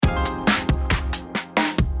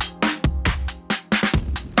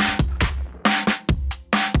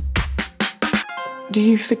Do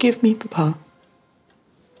you forgive me, Papa?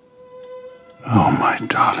 Oh, my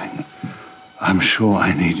darling, I'm sure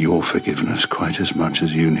I need your forgiveness quite as much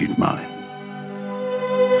as you need mine.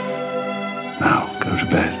 Now, go to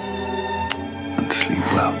bed and sleep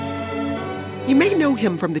well. You may know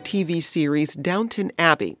him from the TV series Downton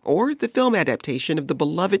Abbey or the film adaptation of the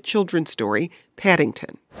beloved children's story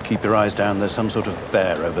Paddington. Keep your eyes down. There's some sort of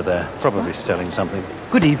bear over there, probably selling something.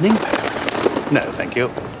 Good evening. No, thank you.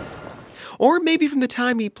 Or maybe from the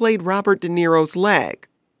time he played Robert De Niro's leg.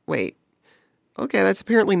 Wait. Okay, that's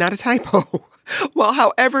apparently not a typo. Well,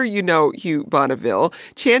 however you know Hugh Bonneville,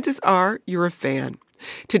 chances are you're a fan.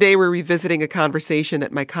 Today, we're revisiting a conversation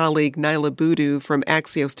that my colleague Naila Boodoo from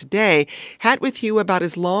Axios Today had with Hugh about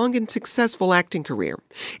his long and successful acting career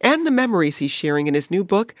and the memories he's sharing in his new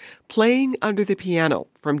book, Playing Under the Piano,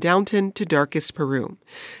 From Downton to Darkest Peru.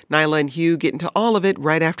 Naila and Hugh get into all of it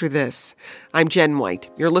right after this. I'm Jen White.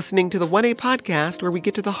 You're listening to the 1A podcast where we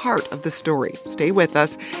get to the heart of the story. Stay with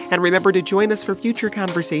us, and remember to join us for future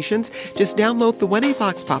conversations. Just download the 1A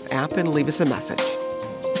Vox Pop app and leave us a message.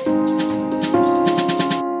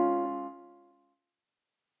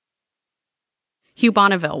 Hugh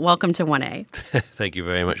Bonneville, welcome to 1A. Thank you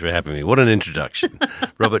very much for having me. What an introduction.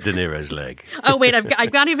 Robert De Niro's leg. Oh, wait,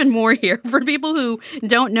 I've got even more here. For people who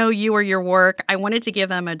don't know you or your work, I wanted to give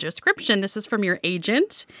them a description. This is from your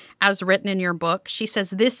agent, as written in your book. She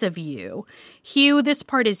says this of you. Hugh, this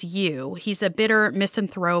part is you. He's a bitter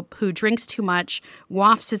misanthrope who drinks too much,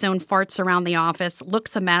 wafts his own farts around the office,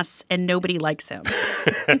 looks a mess, and nobody likes him.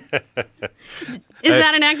 Is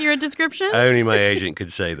that an accurate description? Only my agent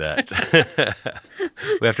could say that.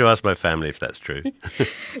 We have to ask my family if that's true.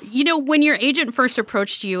 You know, when your agent first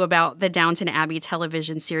approached you about the Downton Abbey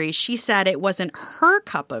television series, she said it wasn't her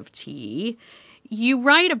cup of tea. You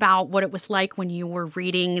write about what it was like when you were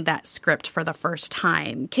reading that script for the first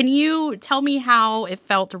time. Can you tell me how it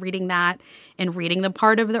felt reading that and reading the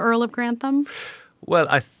part of the Earl of Grantham? Well,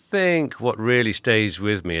 I think what really stays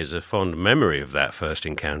with me as a fond memory of that first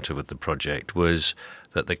encounter with the project was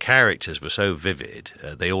that the characters were so vivid.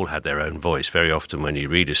 They all had their own voice. Very often when you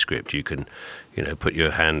read a script, you can, put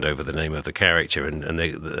your hand over the name of the character and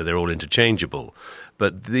they're all interchangeable.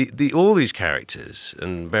 But all these characters,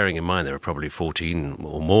 and bearing in mind there were probably 14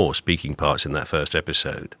 or more speaking parts in that first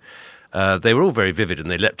episode, they were all very vivid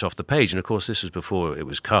and they leapt off the page. And of course, this was before it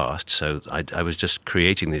was cast, so I was just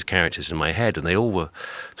creating these characters in my head, and they all were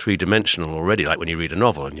three-dimensional already. Like when you read a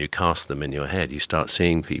novel and you cast them in your head, you start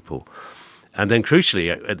seeing people. And then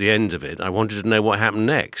crucially, at the end of it, I wanted to know what happened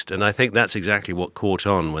next. And I think that's exactly what caught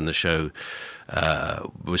on when the show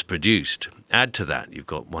was produced. Add to that, you've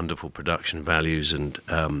got wonderful production values and,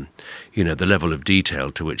 the level of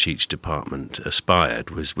detail to which each department aspired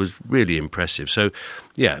was really impressive. So,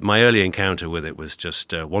 yeah, my early encounter with it was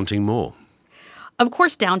just wanting more. Of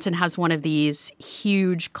course, Downton has one of these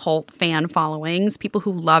huge cult fan followings. People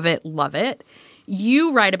who love it, love it.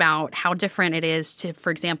 You write about how different it is to, for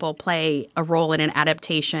example, play a role in an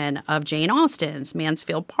adaptation of Jane Austen's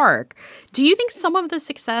Mansfield Park. Do you think some of the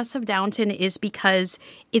success of Downton is because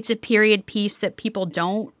it's a period piece that people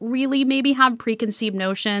don't really maybe have preconceived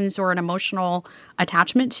notions or an emotional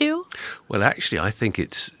attachment to? Well, actually, I think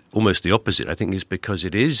it's almost the opposite. I think it's because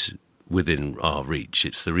it is within our reach.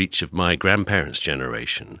 It's the reach of my grandparents'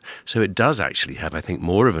 generation. So it does actually have, I think,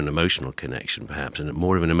 more of an emotional connection, perhaps, and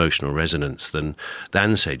more of an emotional resonance than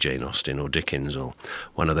say, Jane Austen or Dickens or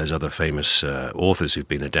one of those other famous authors who've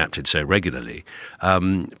been adapted so regularly.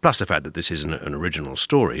 Plus the fact that this isn't an original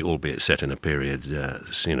story, albeit set in a period,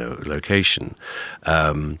 location.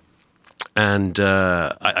 And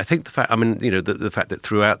I think the fact that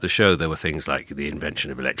throughout the show there were things like the invention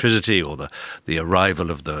of electricity or the arrival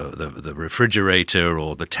of the refrigerator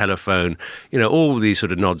or the telephone, all these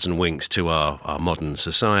sort of nods and winks to our modern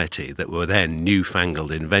society that were then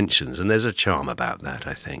newfangled inventions. And there's a charm about that,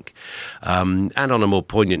 I think. And on a more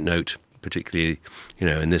poignant note, particularly,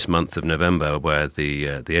 in this month of November, where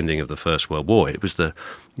the ending of the First World War, it was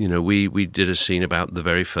we did a scene about the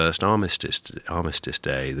very first Armistice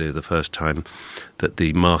Day, the first time that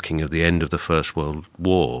the marking of the end of the First World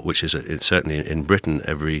War, which is certainly in Britain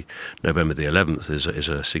every November the 11th is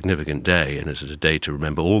a significant day, and it's a day to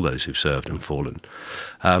remember all those who've served and fallen.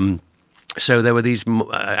 So there were these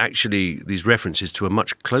references to a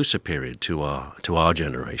much closer period to our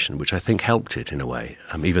generation, which I think helped it in a way,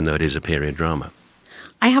 even though it is a period drama.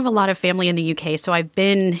 I have a lot of family in the UK, so I've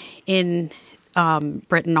been in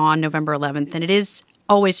Britain on November 11th, and it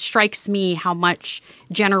always strikes me how much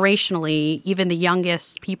generationally, even the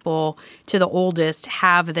youngest people to the oldest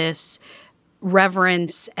have this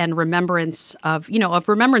reverence and remembrance of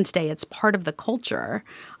Remembrance Day. It's part of the culture.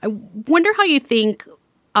 I wonder how you think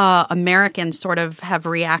Americans sort of have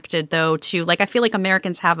reacted, though, to, like, I feel like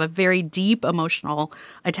Americans have a very deep emotional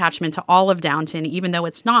attachment to all of Downton, even though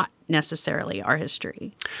it's not necessarily our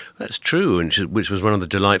history. That's true, and which was one of the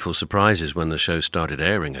delightful surprises when the show started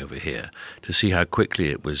airing over here, to see how quickly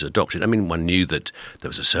it was adopted. I mean, one knew that there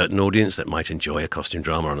was a certain audience that might enjoy a costume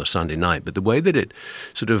drama on a Sunday night, but the way that it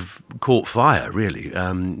sort of caught fire, really,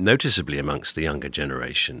 noticeably amongst the younger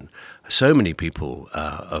generation, so many people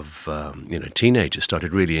teenagers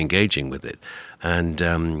started really engaging with it. And,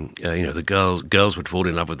 the girls would fall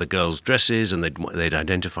in love with the girls' dresses, and they'd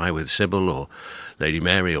identify with Sybil or Lady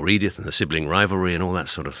Mary or Edith and the sibling rivalry and all that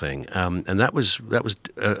sort of thing. And that was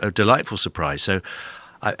a delightful surprise. So,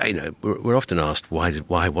 we're often asked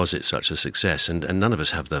why was it such a success, and none of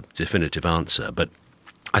us have the definitive answer. But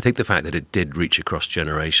I think the fact that it did reach across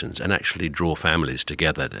generations and actually draw families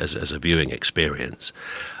together as a viewing experience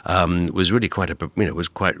was really quite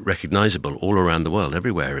recognisable all around the world.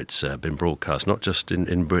 Everywhere it's been broadcast, not just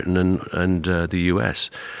in Britain and the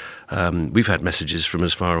US. We've had messages from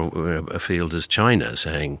as far afield as China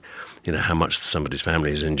saying, how much somebody's family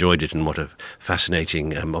has enjoyed it and what a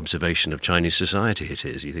fascinating observation of Chinese society it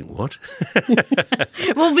is. You think, what?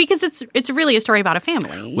 Well, because it's really a story about a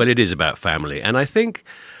family. Well, it is about family. And I think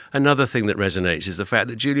another thing that resonates is the fact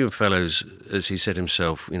that Julian Fellowes, as he said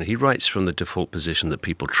himself, he writes from the default position that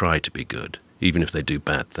people try to be good, even if they do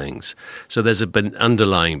bad things. So there's an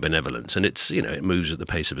underlying benevolence, and it's, it moves at the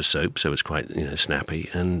pace of a soap, so it's quite, snappy.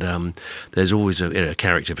 And there's always a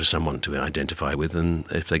character for someone to identify with, and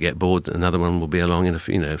if they get bored, another one will be along in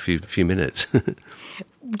a few minutes.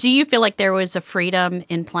 Do you feel like there was a freedom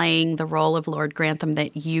in playing the role of Lord Grantham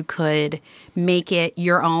that you could make it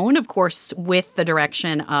your own, of course, with the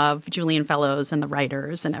direction of Julian Fellowes and the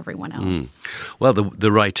writers and everyone else? Well,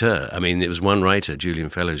 the writer, it was one writer, Julian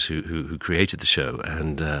Fellowes, who created the show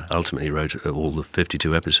and ultimately wrote all the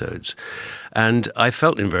 52 episodes. And I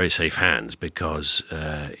felt in very safe hands because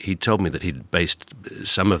he told me that he'd based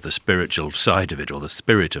some of the spiritual side of it, or the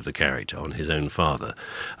spirit of the character, on his own father,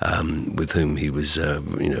 with whom he was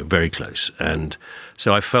very close. And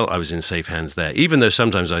so I felt I was in safe hands there, even though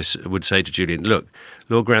sometimes I would say to Julian, look,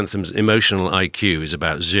 Lord Grantham's emotional IQ is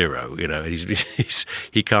about 0.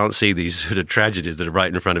 He can't see these sort of tragedies that are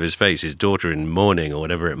right in front of his face, his daughter in mourning or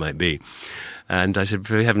whatever it might be. And I said,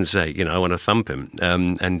 for heaven's sake, I want to thump him.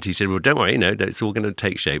 And he said, well, don't worry, it's all going to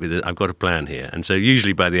take shape. I've got a plan here. And so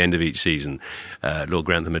usually by the end of each season, Lord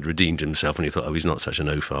Grantham had redeemed himself and he thought, he's not such an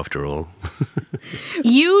oaf after all.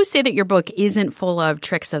 You say that your book isn't full of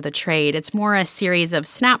tricks of the trade. It's more a series of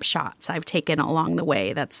snapshots I've taken along the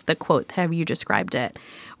way. That's the quote, how you described it.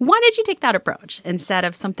 Why did you take that approach instead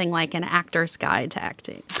of something like an actor's guide to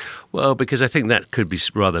acting? Well, because I think that could be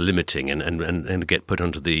rather limiting and get put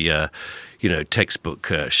onto the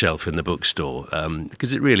textbook shelf in the bookstore,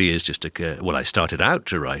 because it really is just I started out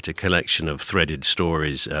to write a collection of threaded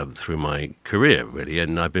stories through my career, really,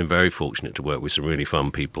 and I've been very fortunate to work with some really fun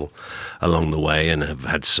people along the way and have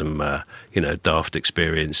had some, daft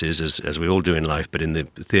experiences, as we all do in life, but in the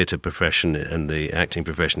theatre profession and the acting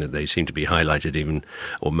profession, they seem to be highlighted even,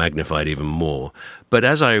 or magnified even more. But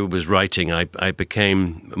as I was writing, I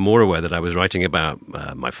became more aware that I was writing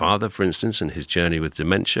about my father, for instance, and his journey with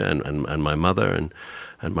dementia, and my mother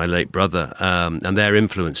and my late brother, and their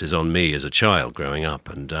influences on me as a child growing up.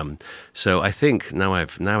 And so I think now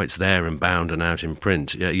it's there and bound and out in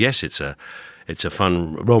print. Yes, it's a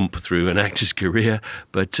fun romp through an actor's career,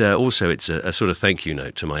 but also it's a sort of thank you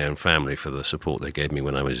note to my own family for the support they gave me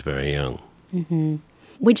when I was very young. Mm-hmm.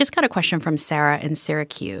 We just got a question from Sarah in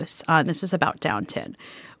Syracuse. This is about Downton.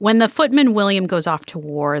 When the footman William goes off to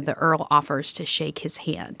war, the Earl offers to shake his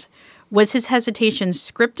hand. Was his hesitation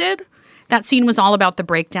scripted? That scene was all about the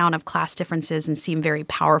breakdown of class differences and seemed very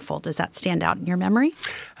powerful. Does that stand out in your memory?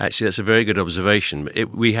 Actually, that's a very good observation.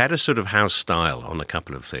 We had a sort of house style on a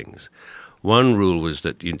couple of things. One rule was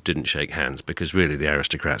that you didn't shake hands because really the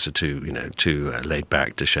aristocrats are too laid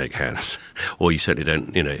back to shake hands. Or you certainly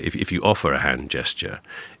don't, if you offer a hand gesture,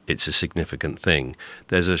 it's a significant thing.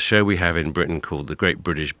 There's a show we have in Britain called The Great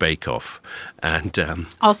British Bake Off. And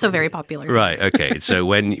also very popular. Right, okay. So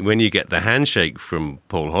when you get the handshake from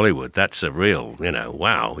Paul Hollywood, that's a real,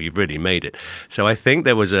 wow, you've really made it. So I think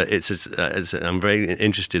there was I'm very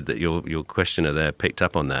interested that your questioner there picked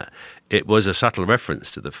up on that. It was a subtle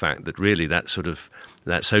reference to the fact that really that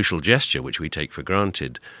social gesture, which we take for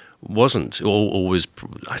granted, wasn't always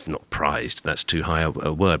not prized. That's too high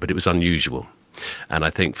a word, but it was unusual. And I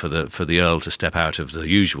think for the Earl to step out of the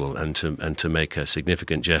usual and to make a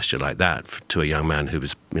significant gesture like that to a young man who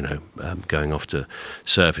was going off to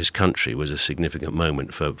serve his country was a significant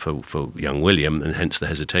moment for young William, and hence the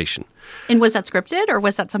hesitation. And was that scripted, or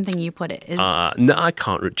was that something you put it? No, I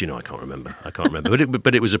can't. Do you know? I can't remember.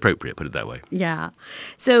 But it was appropriate. Put it that way. Yeah.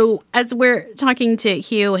 So as we're talking to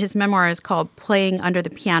Hugh, his memoir is called "Playing Under the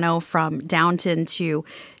Piano: From Downton to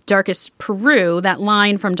Darkest Peru." That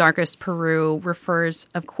line from Darkest Peru refers,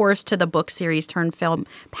 of course, to the book series turned film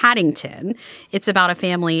Paddington. It's about a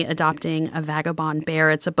family adopting a vagabond bear.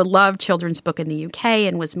 It's a beloved children's book in the UK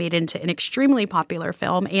and was made into an extremely popular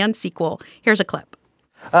film and sequel. Here's a clip.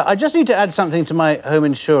 I just need to add something to my home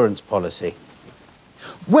insurance policy.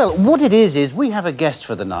 Well, what it is we have a guest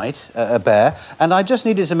for the night, a bear, and I just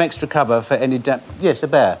needed some extra cover for any Yes, a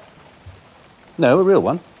bear. No, a real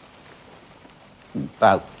one.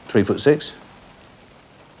 About 3'6".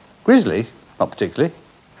 Grizzly? Not particularly.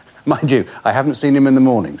 Mind you, I haven't seen him in the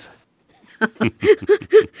mornings.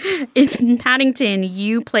 In Paddington,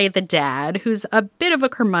 you play the dad, who's a bit of a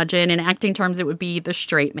curmudgeon. In acting terms, it would be the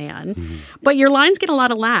straight man. Mm-hmm. But your lines get a lot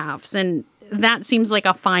of laughs, and that seems like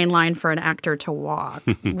a fine line for an actor to walk.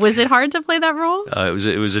 Was it hard to play that role?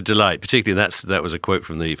 It was a delight. Particularly, that was a quote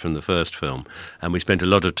from the first film, and we spent a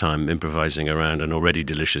lot of time improvising around an already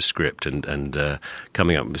delicious script and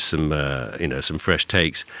coming up with some fresh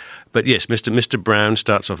takes. But yes, Mr. Brown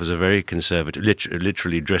starts off as a very conservative,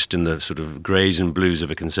 literally dressed in the sort of greys and blues of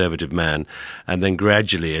a conservative man, and then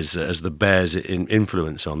gradually, as the bear's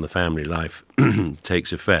influence on the family life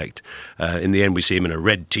takes effect, in the end we see him in a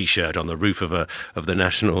red T-shirt on the roof of the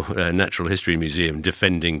National Natural History Museum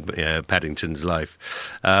defending Paddington's life.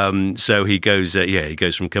 So he goes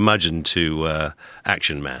from curmudgeon to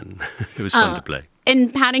action man. It was fun to play.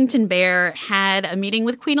 And Paddington Bear had a meeting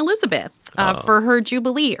with Queen Elizabeth for her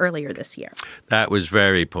Jubilee earlier this year. That was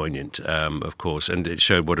very poignant, of course, and it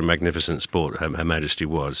showed what a magnificent sport Her Majesty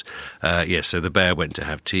was. So the bear went to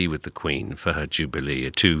have tea with the Queen for her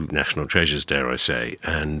Jubilee, two national treasures, dare I say,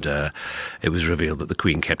 and it was revealed that the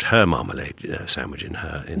Queen kept her marmalade sandwich in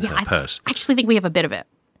her purse. I actually think we have a bit of it.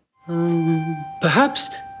 Perhaps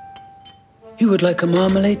you would like a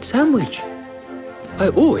marmalade sandwich. I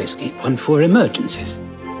always keep one for emergencies.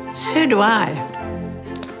 So do I.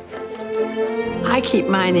 I keep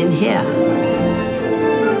mine in here.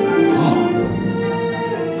 Oh.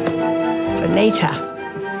 For later. The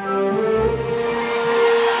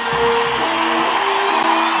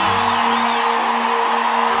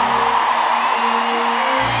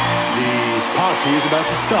party is about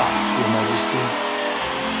to start, Your Majesty.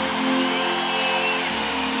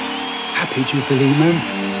 Happy Jubilee, ma'am.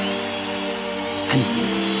 And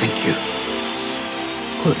thank you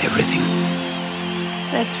for everything.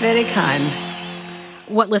 That's very kind.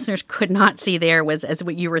 What listeners could not see there was, as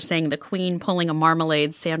what you were saying, the Queen pulling a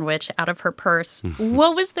marmalade sandwich out of her purse.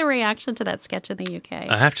 What was the reaction to that sketch in the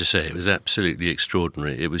UK? I have to say, it was absolutely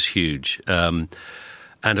extraordinary. It was huge. And,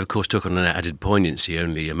 of course, took on an added poignancy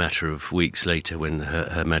only a matter of weeks later when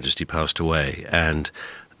Her Majesty passed away. And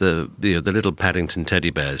the little Paddington teddy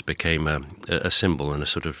bears became a symbol and a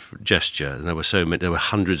sort of gesture. And there were so many, there were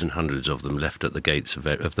hundreds and hundreds of them left at the gates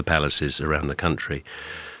of the palaces around the country.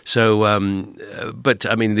 So, but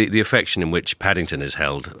I mean, the affection in which Paddington is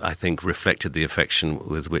held, I think, reflected the affection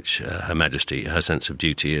with which Her Majesty, her sense of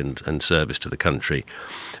duty and service to the country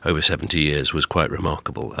over 70 years was quite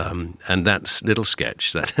remarkable. And that little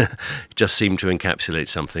sketch that just seemed to encapsulate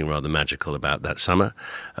something rather magical about that summer,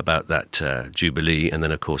 about that Jubilee, and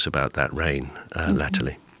then, of course, about that reign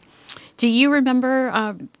latterly. Do you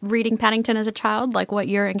remember reading Paddington as a child? Like what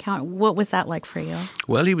was that like for you?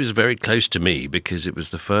 Well, he was very close to me because it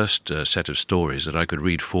was the first set of stories that I could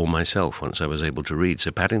read for myself once I was able to read.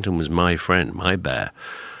 So Paddington was my friend, my bear.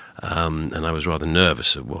 And I was rather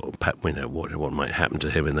nervous of what might happen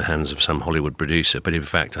to him in the hands of some Hollywood producer. But in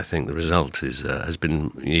fact, I think the result has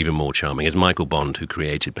been even more charming. As Michael Bond, who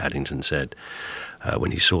created Paddington, said,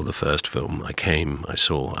 when he saw the first film, I came, I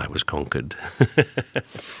saw, I was conquered.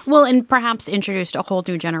 Well, and perhaps introduced a whole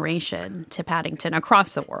new generation to Paddington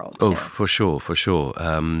across the world. Oh, for sure.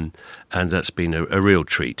 And that's been a real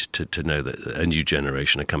treat to know that a new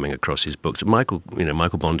generation are coming across his books. Michael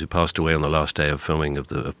Bond, who passed away on the last day of filming of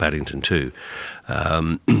Paddington 2,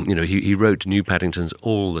 he wrote new Paddingtons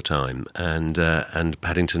all the time, and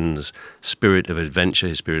Paddington's spirit of adventure,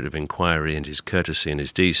 his spirit of inquiry, and his courtesy and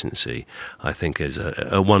his decency, I think, is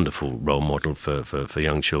a wonderful role model for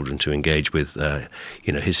young children to engage with.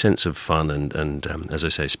 His sense of fun and as I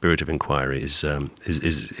say, spirit of inquiry is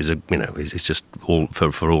just all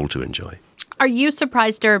for all to enjoy. Are you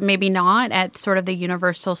surprised, or maybe not, at sort of the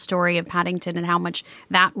universal story of Paddington and how much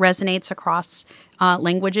that resonates across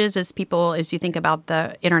languages as you think about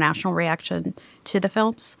the international reaction to the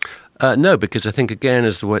films? No, because I think, again,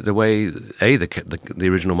 as the way the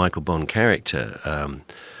original Michael Bond character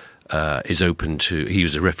is open to, he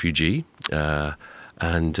was a refugee,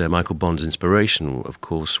 and Michael Bond's inspiration, of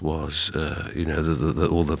course, was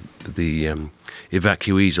all the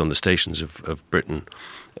evacuees on the stations of Britain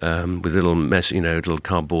with little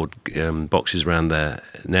cardboard boxes around their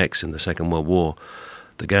necks in the Second World War,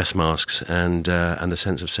 the gas masks, and the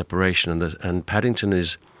sense of separation, and Paddington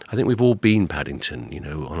is. I think we've all been Paddington,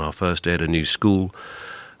 on our first day at a new school,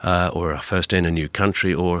 or our first day in a new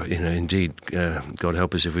country, or, indeed, God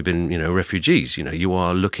help us if we've been, refugees. You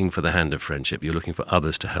are looking for the hand of friendship. You're looking for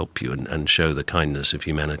others to help you and show the kindness of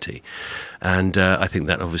humanity. And I think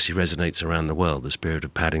that obviously resonates around the world. The spirit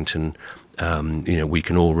of Paddington, we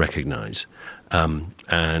can all recognise.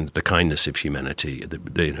 And the kindness of humanity,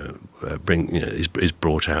 is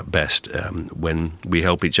brought out best when we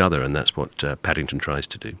help each other, and that's what Paddington tries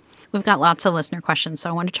to do. We've got lots of listener questions, so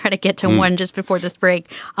I want to try to get to one just before this break.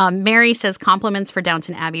 Mary says, compliments for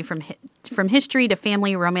Downton Abbey from history to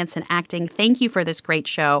family, romance, and acting. Thank you for this great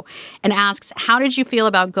show. And asks, how did you feel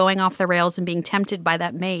about going off the rails and being tempted by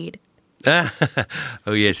that maid?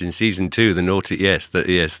 Oh, yes, in season 2, Lord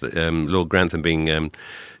Grantham being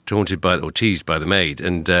taunted by or teased by the maid,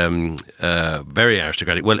 and very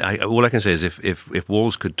aristocratic. Well, all I can say is if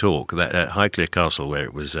walls could talk, that Highclere Castle, where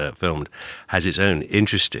it was filmed, has its own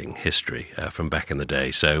interesting history from back in the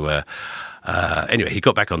day. So anyway, he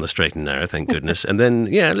got back on the straight and narrow, thank goodness. And then,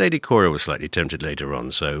 Lady Cora was slightly tempted later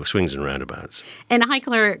on, so swings and roundabouts. And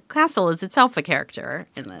Highclere Castle is itself a character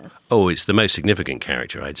in this. Oh, it's the most significant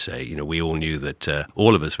character, I'd say. We all knew that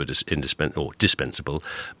all of us were dispensable,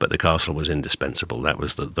 but the castle was indispensable. That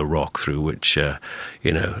was the rock through which,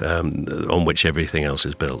 on which everything else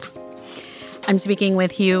is built. I'm speaking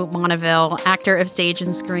with Hugh Bonneville, actor of stage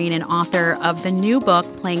and screen and author of the new book,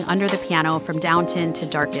 Playing Under the Piano, From Downton to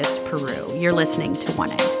Darkest Peru. You're listening to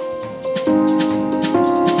 1A.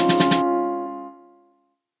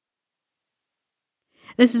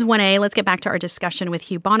 This is 1A. Let's get back to our discussion with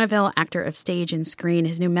Hugh Bonneville, actor of stage and screen.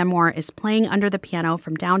 His new memoir is Playing Under the Piano,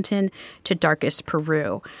 From Downton to Darkest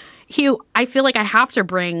Peru. Hugh, I feel like I have to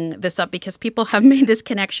bring this up because people have made this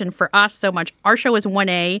connection for us so much. Our show is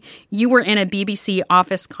 1A. You were in a BBC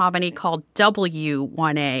office comedy called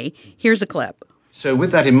W1A. Here's a clip. So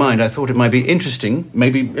with that in mind, I thought it might be interesting,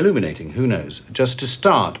 maybe illuminating, who knows, just to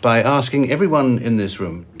start by asking everyone in this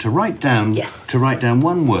room to write down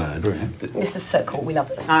one word. This is so cool. We love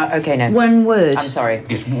this. Okay, no. One word. I'm sorry.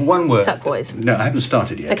 Yes, one word. Turquoise. No, I haven't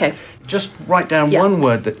started yet. Okay. Just write down one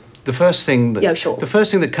word that... The first thing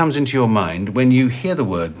that comes into your mind when you hear the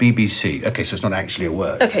word BBC. Okay, so it's not actually a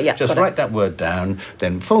word. Okay, yeah. Just write that word down,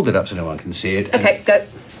 then fold it up so no one can see it. Okay, go.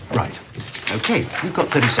 Right. Okay, you've got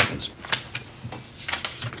 30 seconds.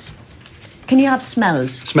 Can you have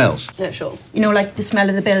smells? Smells. Yeah, sure. Like the smell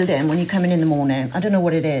of the building when you come in the morning. I don't know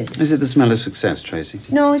what it is. Is it the smell of success, Tracy?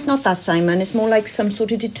 No, it's not that, Simon. It's more like some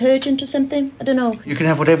sort of detergent or something. I don't know. You can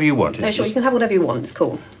have whatever you want. No, sure, you can have whatever you want. It's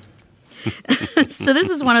cool. So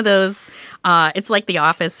this is one of those, it's like The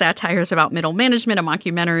Office satires about middle management, a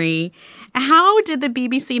mockumentary. How did the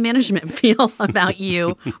BBC management feel about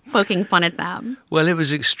you poking fun at them? Well, it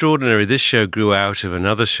was extraordinary. This show grew out of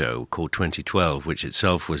another show called 2012, which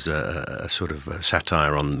itself was a sort of a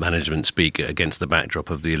satire on management speak against the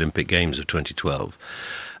backdrop of the Olympic Games of 2012.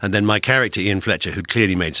 And then my character, Ian Fletcher, who'd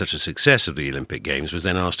clearly made such a success of the Olympic Games, was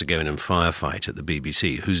then asked to go in and firefight at the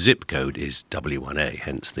BBC, whose zip code is W1A,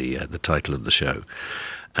 hence the title of the show.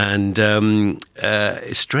 And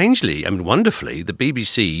strangely, wonderfully, the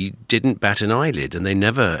BBC didn't bat an eyelid, and they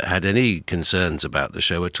never had any concerns about the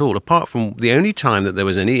show at all, apart from the only time that there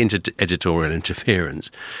was any editorial interference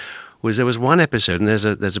there was one episode, and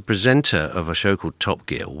there's a presenter of a show called Top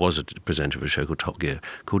Gear, was a presenter of a show called Top Gear,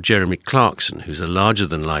 called Jeremy Clarkson, who's a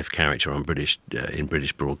larger-than-life character on in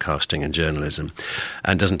British broadcasting and journalism,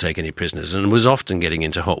 and doesn't take any prisoners, and was often getting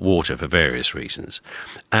into hot water for various reasons.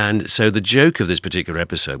 And so the joke of this particular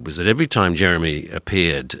episode was that every time Jeremy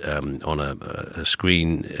appeared on a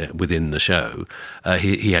screen within the show,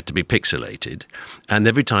 he had to be pixelated, and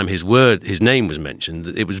every time his name was mentioned,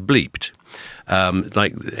 it was bleeped. And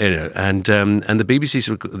the BBC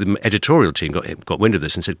the editorial team got wind of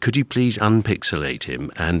this and said, could you please unpixelate him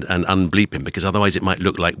and unbleep him, because otherwise it might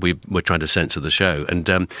look like we're trying to censor the show. And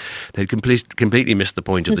they'd completely missed the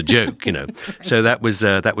point of the joke, So that was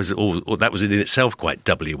in itself quite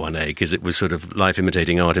W1A, because it was sort of life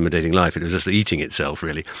imitating art, imitating life. It was just eating itself,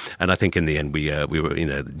 really. And I think in the end we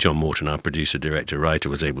were, John Morton, our producer, director, writer,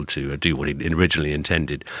 was able to do what he originally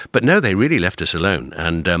intended. But no, they really left us alone,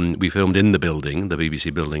 and we filmed in the building, the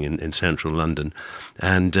BBC building in central London,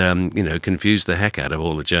 and confused the heck out of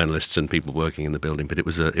all the journalists and people working in the building. But it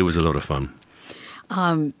was a lot of fun.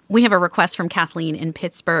 We have a request from Kathleen in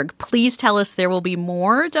Pittsburgh. Please tell us there will be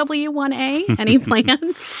more W1A. Any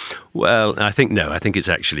plans? Well, I think it's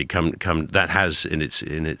actually come that has in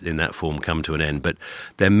that form come to an end. But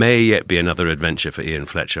there may yet be another adventure for Ian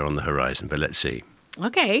Fletcher on the horizon. But let's see.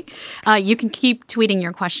 Okay. You can keep tweeting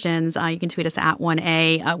your questions. You can tweet us at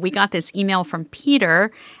 1A. We got this email from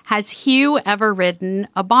Peter. Has Hugh ever ridden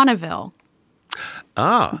a Bonneville?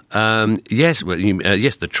 Yes. Well,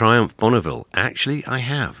 yes, the Triumph Bonneville. Actually, I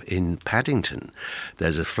have in Paddington.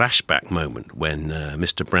 There's a flashback moment when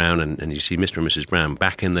Mr. Brown and you see Mr. and Mrs. Brown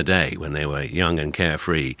back in the day when they were young and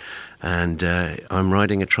carefree, and I'm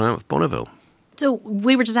riding a Triumph Bonneville. So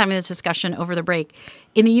we were just having this discussion over the break.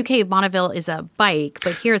 In the UK, Bonneville is a bike,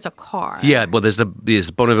 but here it's a car. Yeah, well, there's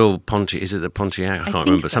Bonneville Pontiac. Is it the Pontiac? I can't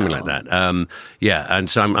remember. So. Something like that. Yeah, and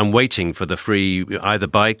so I'm waiting for the free either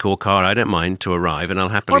bike or car, I don't mind, to arrive, and I'll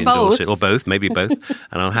happily endorse it. Or both, maybe both,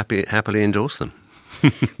 and I'll happily endorse them.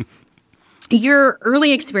 Your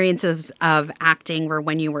early experiences of acting were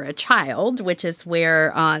when you were a child, which is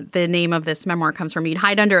where the name of this memoir comes from. You'd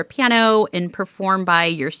hide under a piano and perform by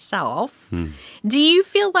yourself. Do you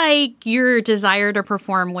feel like your desire to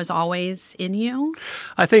perform was always in you?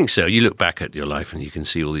 I think so. You look back at your life and you can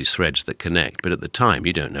see all these threads that connect. But at the time,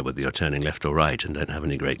 you don't know whether you're turning left or right and don't have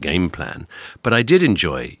any great game plan. But I did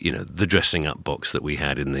enjoy, the dressing up box that we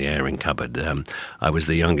had in the airing cupboard. I was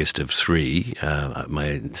the youngest of three.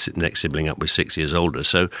 My next sibling up was 6 years older.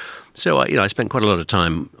 So I spent quite a lot of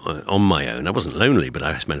time on my own. I wasn't lonely, but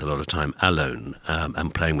I spent a lot of time alone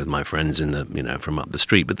and playing with my friends from up the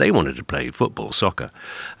street. But they wanted to play football, soccer,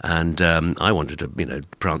 and I wanted to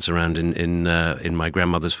prance around in my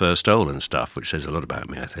grandmother's fur stole and stuff, which says a lot about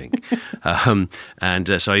me, I think.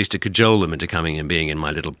 So I used to cajole them into coming and being in my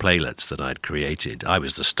little playlets that I'd created. I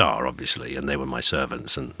was the star, obviously, and they were my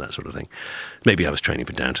servants and that sort of thing. Maybe I was training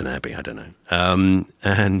for Downton Abbey, I don't know.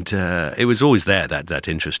 It was always there, that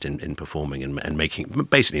interest in performing and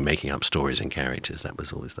making up stories and characters. That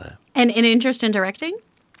was always there. And an interest in directing?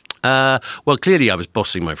 Well, clearly I was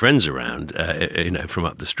bossing my friends around, from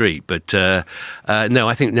up the street. But no,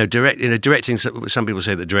 I think directing. Some people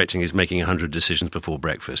say that directing is making 100 decisions before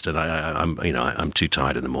breakfast, and I'm too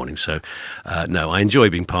tired in the morning. So no, I enjoy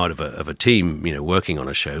being part of a team, working on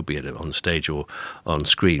a show, be it on stage or on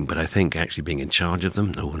screen. But I think actually being in charge of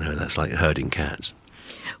them, that's like herding cats.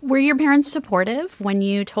 Were your parents supportive when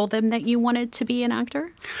you told them that you wanted to be an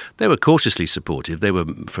actor? They were cautiously supportive. They were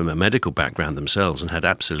from a medical background themselves and had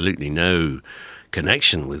absolutely no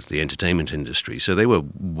connection with the entertainment industry. So they were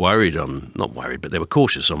not worried, but they were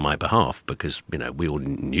cautious on my behalf because, we all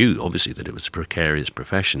knew, obviously, that it was a precarious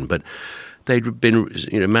profession. But they'd been,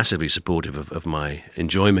 massively supportive of my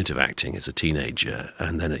enjoyment of acting as a teenager.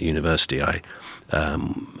 And then at university, I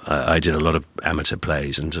did a lot of amateur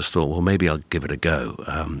plays and just thought, well, maybe I'll give it a go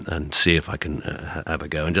and see if I can have a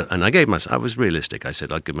go. And I was realistic. I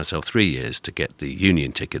said I'd give myself 3 years to get the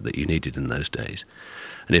union ticket that you needed in those days.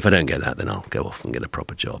 And if I don't get that, then I'll go off and get a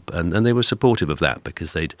proper job. And they were supportive of that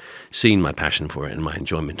because they'd seen my passion for it and my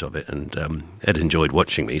enjoyment of it and had enjoyed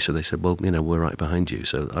watching me. So they said, well, we're right behind you.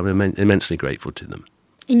 So I'm immensely grateful to them.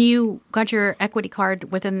 And you got your equity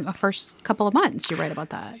card within the first couple of months. You're right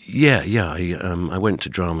about that. Yeah. I went to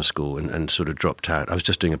drama school and sort of dropped out. I was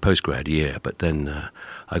just doing a postgrad year, but then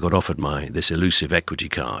I got offered this elusive equity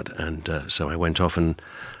card. And so I went off and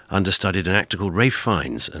understudied an actor called Ralph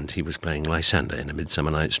Fiennes, and he was playing Lysander in A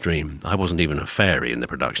Midsummer Night's Dream. I wasn't even a fairy in the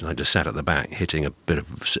production. I just sat at the back hitting a bit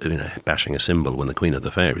of, bashing a cymbal when the Queen of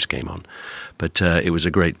the Fairies came on. But it was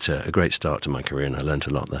a great start to my career, and I learned a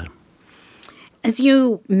lot there. As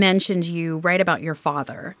you mentioned, you write about your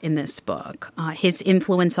father in this book, his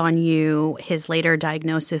influence on you, his later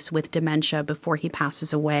diagnosis with dementia before he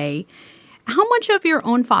passes away. How much of your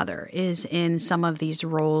own father is in some of these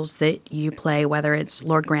roles that you play, whether it's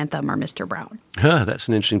Lord Grantham or Mr. Brown? That's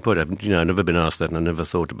an interesting point. I've never been asked that, and I never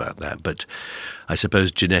thought about that. But I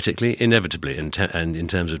suppose genetically, inevitably, and in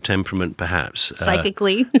terms of temperament, perhaps.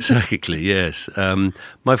 Psychically? Psychically, yes.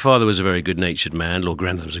 My father was a very good-natured man. Lord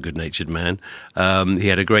Grantham was a good-natured man. He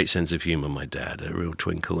had a great sense of humour, my dad, a real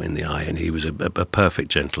twinkle in the eye, and he was a perfect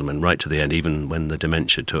gentleman right to the end, even when the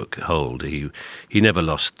dementia took hold. He never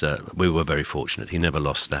lost, we were very fortunate, he never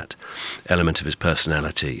lost that element of his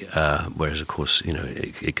personality, whereas, of course,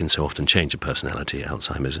 it can so often change a personality,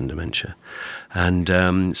 Alzheimer's and dementia.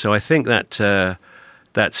 And so I think that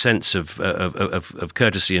that sense of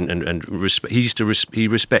courtesy and respect. He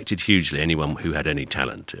respected hugely anyone who had any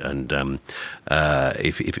talent, and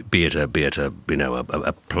if be it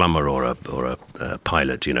a plumber or a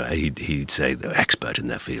pilot, he'd say they're expert in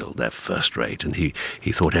their field, they're first rate, and he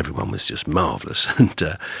thought everyone was just marvelous, and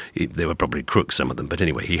they were probably crooks, some of them, but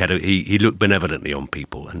anyway, he looked benevolently on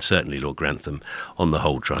people, and certainly Lord Grantham on the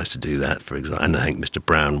whole tries to do that, for example, and I think Mr.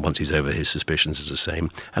 Brown, once he's over his suspicions, is the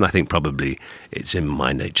same, and I think probably it's in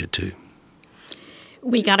my nature too.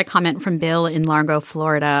 We got a comment from Bill in Largo,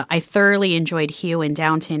 Florida. I thoroughly enjoyed Hugh in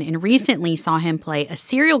Downton and recently saw him play a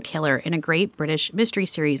serial killer in a great British mystery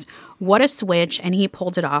series. What a switch, and he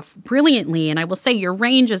pulled it off brilliantly. And I will say your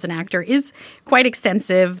range as an actor is quite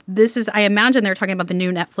extensive. I imagine they're talking about the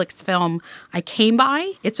new Netflix film I Came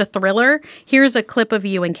By. It's a thriller. Here's a clip of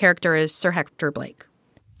you in character as Sir Hector Blake.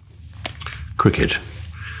 Cricket,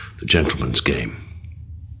 the gentleman's game.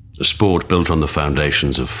 A sport built on the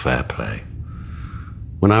foundations of fair play.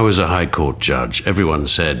 When I was a High Court judge, everyone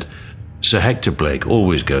said, Sir Hector Blake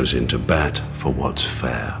always goes into bat for what's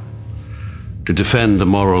fair. To defend the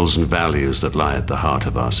morals and values that lie at the heart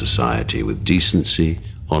of our society with decency,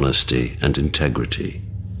 honesty, and integrity.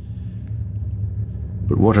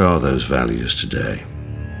 But what are those values today?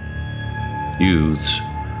 Youths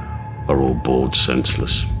are all bored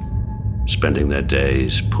senseless, spending their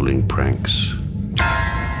days pulling pranks,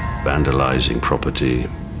 vandalizing property,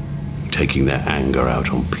 taking their anger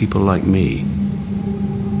out on people like me.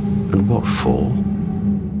 And what for?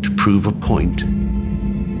 To prove a point?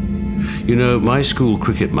 My school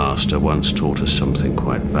cricket master once taught us something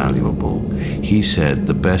quite valuable. He said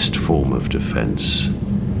the best form of defense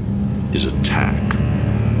is attack.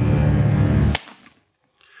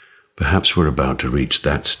 Perhaps we're about to reach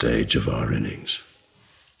that stage of our innings.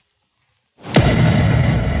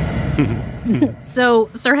 So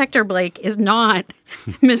Sir Hector Blake is not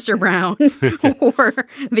Mr. Brown or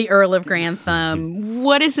the Earl of Grantham.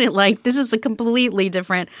 What is it like? This is a completely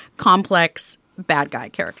different, complex bad guy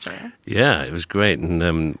character. Yeah, it was great. And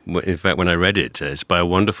in fact, when I read it, it's by a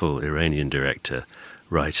wonderful Iranian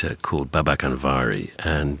writer called Babak Anvari.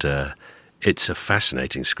 And it's a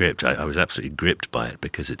fascinating script. I was absolutely gripped by it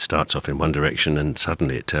because it starts off in one direction and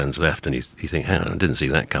suddenly it turns left and you think, hang on, I didn't see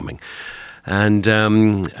that coming. And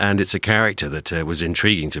it's a character that was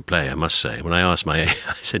intriguing to play, I must say. When I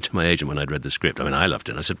said to my agent when I'd read the script, I loved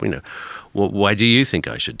it. And I said, why do you think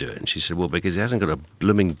I should do it? And she said, well, because he hasn't got a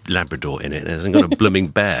blooming Labrador in it, and it hasn't got a blooming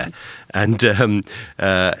bear. And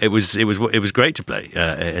it was great to play.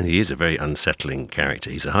 And he is a very unsettling character.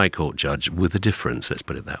 He's a High Court judge with a difference. Let's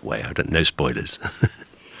put it that way. No spoilers.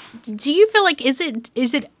 Do you feel like is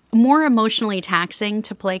it more emotionally taxing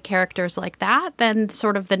to play characters like that than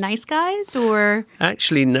sort of the nice guys, or?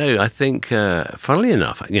 Actually, no. I think, funnily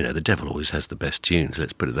enough, the devil always has the best tunes,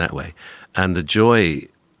 let's put it that way. And the joy,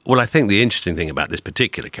 I think the interesting thing about this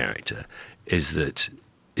particular character is that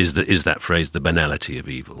phrase, the banality of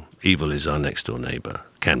evil. Evil is our next door neighbour,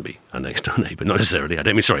 can be our next door neighbour. Not necessarily, I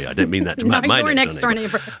don't mean that to my next door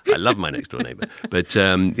neighbour. I love my next door neighbour. But,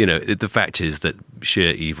 the fact is that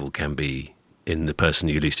sheer evil can be in the person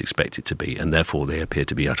you least expect it to be, and therefore they appear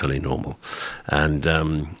to be utterly normal. And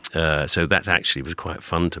so that actually was quite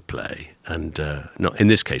fun to play, and not in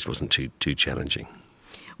this case wasn't too challenging.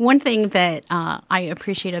 One thing that I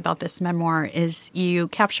appreciate about this memoir is you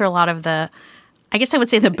capture a lot of the, I guess I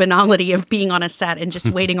would say, the banality of being on a set and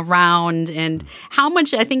just waiting around, and how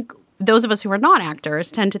much I think those of us who are not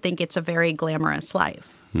actors tend to think it's a very glamorous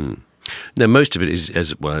life. Now, most of it is,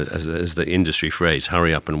 as the industry phrase,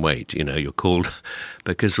 hurry up and wait. You're called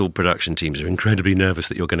because all production teams are incredibly nervous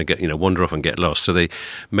that you're going to get, wander off and get lost. So they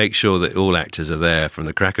make sure that all actors are there from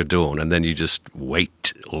the crack of dawn, and then you just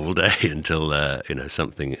wait all day until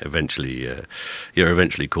something eventually you're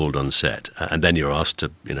eventually called on set, and then you're asked to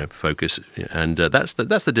focus. And that's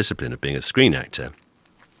the discipline of being a screen actor.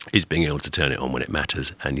 Is being able to turn it on when it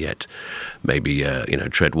matters, and yet maybe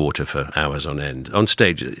tread water for hours on end. On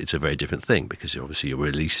stage, it's a very different thing because you're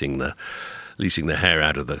releasing the leasing the hare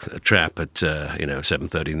out of the trap at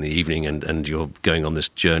 7:30 in the evening, and you're going on this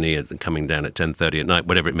journey and coming down at 10:30 at night,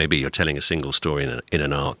 whatever it may be. You're telling a single story in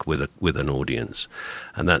an arc with an audience,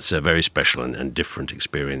 and that's a very special and different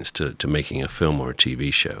experience to making a film or a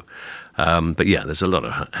TV show. But yeah, there's a lot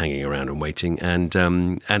of hanging around and waiting, and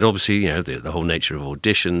obviously the whole nature of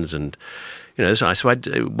auditions and.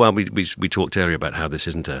 We talked earlier about how this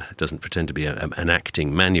doesn't pretend to be an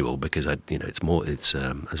acting manual because it's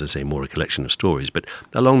as I say, more a collection of stories. But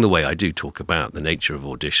along the way, I do talk about the nature of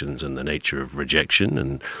auditions and the nature of rejection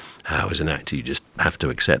and how, as an actor, you just have to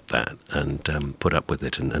accept that and put up with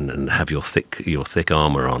it and have your thick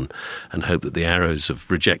armor on and hope that the arrows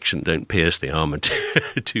of rejection don't pierce the armor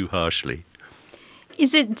too harshly.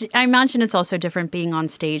 I imagine it's also different being on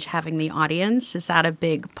stage, having the audience. Is that a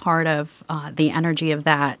big part of the energy of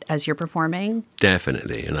that as you're performing?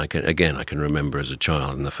 Definitely. And I can remember as a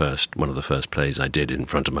child in one of the first plays I did in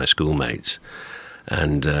front of my schoolmates.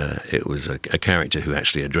 And it was a character who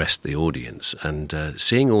actually addressed the audience. And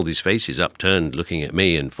seeing all these faces upturned, looking at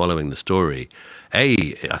me and following the story,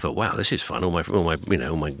 I thought, wow, this is fun. All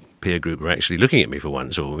my peer group were actually looking at me for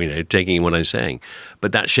once, or taking in what I'm saying.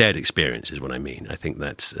 But that shared experience is what I mean. I think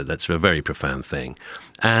that's a very profound thing,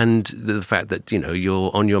 and the fact that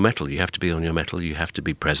you're on your mettle. You have to be on your mettle. You have to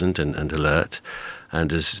be present and alert.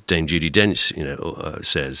 And as Dame Judi Dench,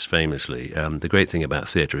 says famously, the great thing about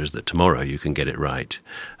theatre is that tomorrow you can get it right.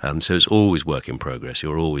 So it's always work in progress.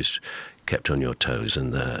 You're always kept on your toes,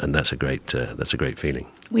 and that's a great feeling.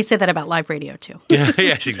 We say that about live radio too.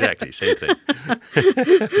 Yes, exactly. Same thing.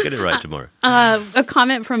 Get it right tomorrow. A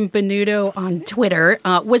comment from Benuto on Twitter.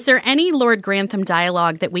 Was there any Lord Grantham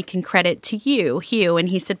dialogue that we can credit to you, Hugh? And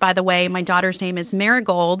he said, by the way, my daughter's name is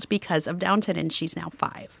Marigold because of Downton, and she's now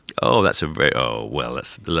 5. Oh, that's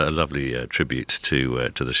that's a lovely tribute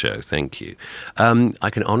to the show. Thank you. I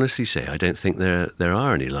can honestly say I don't think there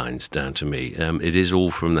are any lines down to me. It is all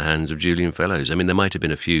from the hands of Julian Fellowes. I mean, there might have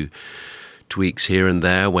been a few tweaks here and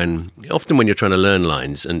there often when you're trying to learn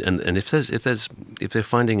lines, and if they're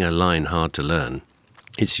finding a line hard to learn,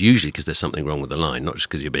 it's usually because there's something wrong with the line, not just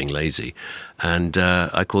because you're being lazy. And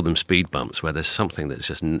I call them speed bumps, where there's something that's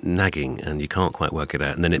just nagging and you can't quite work it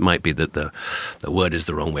out. And then it might be that the word is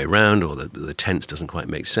the wrong way around, or the tense doesn't quite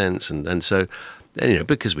make sense. And so,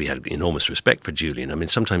 because we had enormous respect for Julian, I mean,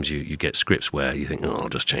 sometimes you get scripts where you think, I'll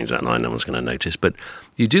just change that line, no one's going to notice. But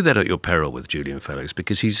you do that at your peril with Julian Fellowes,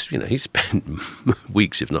 because he's spent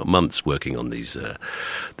weeks, if not months, working on this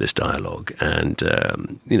dialogue. And,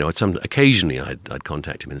 occasionally I'd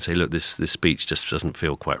contact him and say, look, this speech just doesn't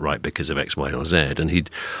feel quite right because of X, Y, or Z. And he'd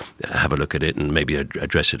have a look at it and maybe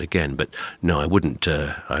address it again. But no, I wouldn't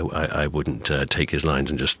I wouldn't take his lines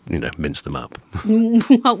and just, mince them up.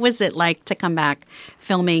 What was it like to come back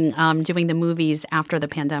filming, doing the movies after the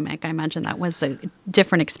pandemic? I imagine that was a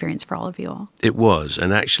different experience for all of you all. It was,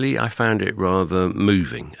 and actually I found it rather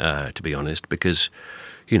moving, to be honest, because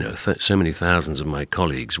so many thousands of my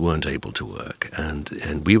colleagues weren't able to work,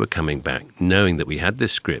 and we were coming back knowing that we had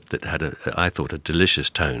this script that had I thought a delicious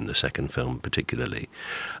tone, the second film particularly,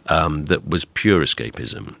 that was pure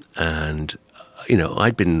escapism. And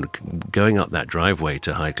I'd been going up that driveway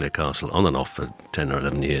to Highclere Castle on and off for 10 or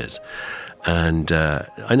 11 years. And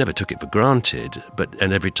I never took it for granted,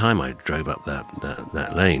 and every time I drove up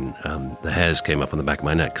that lane, the hairs came up on the back of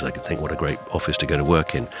my neck because I could think what a great office to go to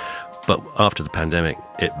work in. But after the pandemic,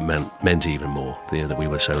 it meant even more that we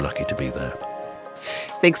were so lucky to be there.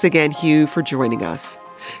 Thanks again, Hugh, for joining us.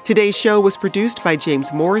 Today's show was produced by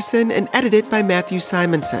James Morrison and edited by Matthew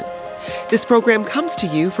Simonson. This program comes to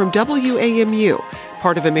you from WAMU,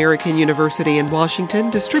 part of American University in Washington,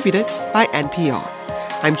 distributed by NPR.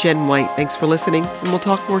 I'm Jen White. Thanks for listening, and we'll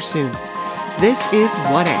talk more soon. This is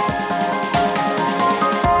 1A.